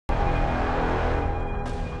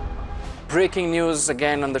Breaking news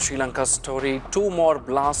again on the Sri Lanka story. Two more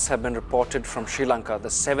blasts have been reported from Sri Lanka. The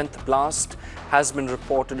seventh blast has been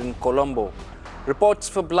reported in Colombo. Reports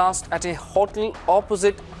for blast at a hotel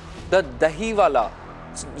opposite the Dehiwala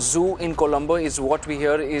Zoo in Colombo is what we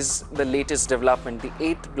hear is the latest development. The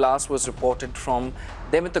eighth blast was reported from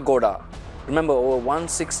Dematagoda. Remember, over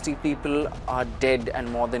 160 people are dead and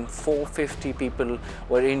more than 450 people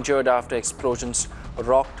were injured after explosions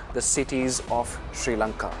rocked the cities of Sri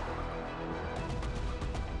Lanka.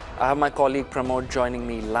 I have my colleague Pramod joining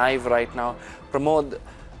me live right now. Pramod,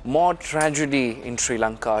 more tragedy in Sri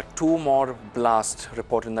Lanka. Two more blasts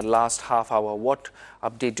reported in the last half hour. What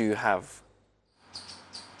update do you have?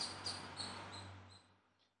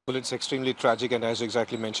 Well, it's extremely tragic, and as you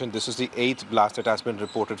exactly mentioned, this is the eighth blast that has been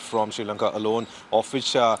reported from Sri Lanka alone, of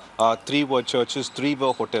which three were churches, three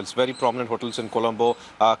were hotels, very prominent hotels in Colombo,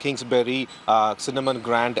 Kingsbury, Cinnamon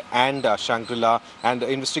Grand, and Shangri-La. And the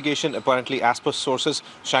investigation, apparently, as per sources,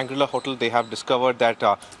 Shangri-La Hotel, they have discovered that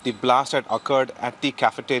the blast had occurred at the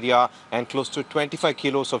cafeteria, and close to 25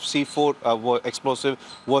 kilos of C4 explosive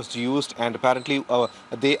was used. And apparently,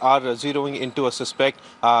 they are zeroing into a suspect.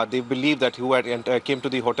 They believe that who had came to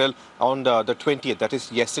the hotel on the 20th, that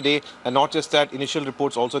is yesterday. And not just that, initial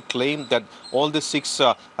reports also claim that all the six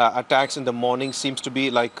attacks in the morning seems to be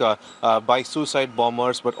like by suicide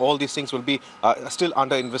bombers, but all these things will be still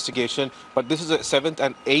under investigation. But this is the seventh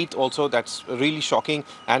and eighth also. That's really shocking,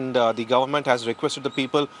 and the government has requested the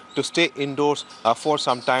people to stay indoors for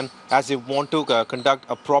some time, as they want to conduct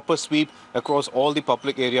a proper sweep across all the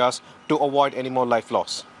public areas to avoid any more life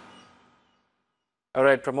loss. All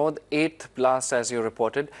right, Pramod, eighth blast as you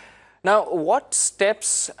reported. Now, what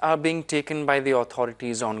steps are being taken by the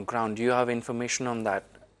authorities on ground? Do you have information on that?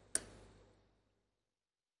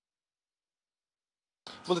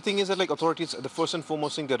 Well, the thing is that, like, authorities, the first and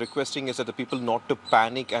foremost thing they're requesting is that the people not to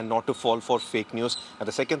panic and not to fall for fake news. And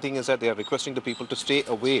the second thing is that they are requesting the people to stay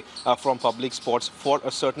away from public spots for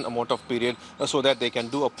a certain amount of period so that they can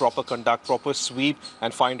do a proper sweep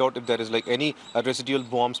and find out if there is like any residual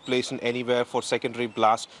bombs placed in anywhere for secondary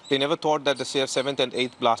blast. They never thought that the seventh and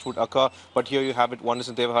eighth blast would occur, but here you have it. One is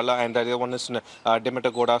in Dehiwala and the other one is in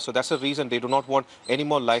Dematagoda. So that's the reason they do not want any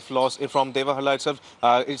more life loss. From Dehiwala itself,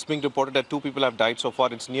 it's being reported that 2 people have died so far.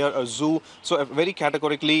 It's near a zoo. So very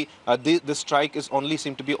categorically, the strike is only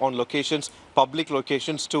seem to be on locations, public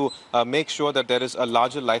locations, to make sure that there is a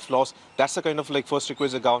larger life loss. That's the kind of like first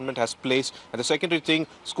request the government has placed. And the secondary thing,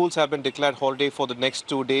 schools have been declared holiday for the next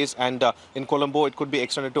 2 days, and in Colombo it could be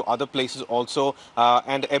extended to other places also.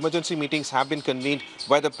 And emergency meetings have been convened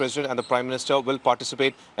where the President and the Prime Minister will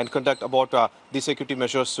participate and conduct about the security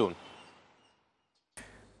measures soon.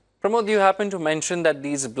 Pramod, you happen to mention that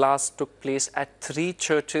these blasts took place at 3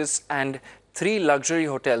 churches and 3 luxury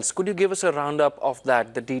hotels. Could you give us a roundup of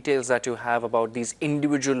that, the details that you have about these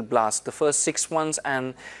individual blasts, the first 6 ones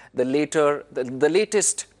and the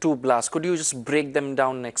latest 2 blasts? Could you just break them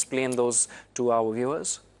down and explain those to our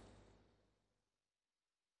viewers?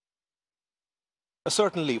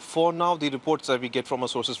 Certainly. For now, the reports that we get from our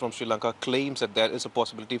sources from Sri Lanka claims that there is a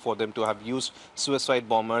possibility for them to have used suicide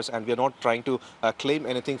bombers, and we are not trying to claim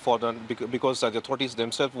anything for them because the authorities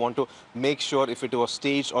themselves want to make sure if it was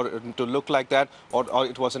staged or to look like that, or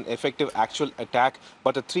it was an effective actual attack.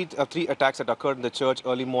 But the three attacks that occurred in the church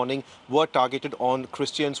early morning were targeted on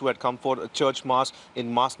Christians who had come for a church mass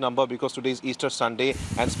in mass number, because today is Easter Sunday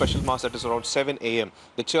and special mass that is around 7 a.m.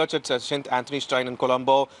 The church at St. Anthony's Shrine in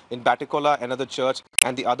Colombo, in Batticaloa, another church,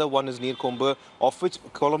 and the other one is near Colombo, of which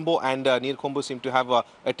Colombo and near Colombo seem to have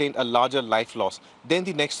attained a larger life loss. Then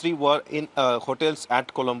the next 3 were in hotels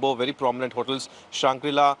at Colombo, very prominent hotels,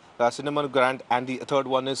 Shangri-La, Cinnamon Grand, and the third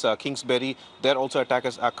one is Kingsbury. There also attack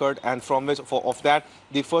has occurred, and from which of that,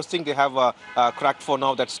 the first thing they have cracked for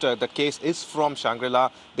now, that's the case is from Shangri-La.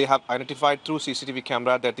 They have identified through CCTV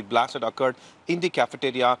camera that the blast had occurred in the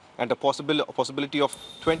cafeteria, and the possibility of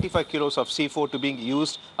 25 kilos of C4 to being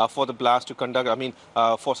used for the blast to conduct,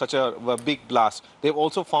 for such a big blast. They've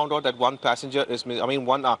also found out that one passenger is,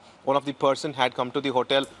 one of the person had come to the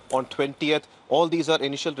hotel on 20th. All these are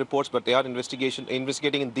initial reports, but they are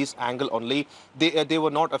investigating in this angle only. They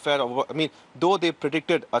were not aware of, though they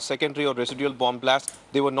predicted a secondary or residual bomb blast,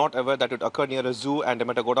 they were not aware that it occurred near a zoo and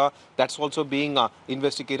Dematagoda. That's also being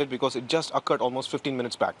investigated because it just occurred almost 15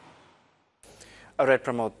 minutes back. All right,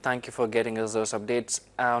 Pramod, thank you for getting us those updates.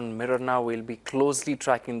 On Mirror Now, we'll be closely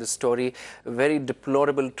tracking this story. A very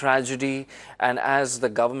deplorable tragedy, and as the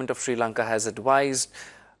government of Sri Lanka has advised,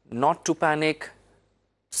 not to panic,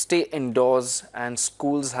 stay indoors, and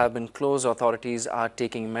schools have been closed. Authorities are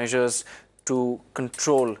taking measures to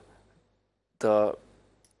control the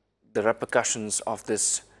repercussions of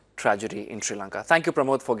this tragedy in Sri Lanka. Thank you,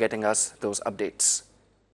 Pramod, for getting us those updates.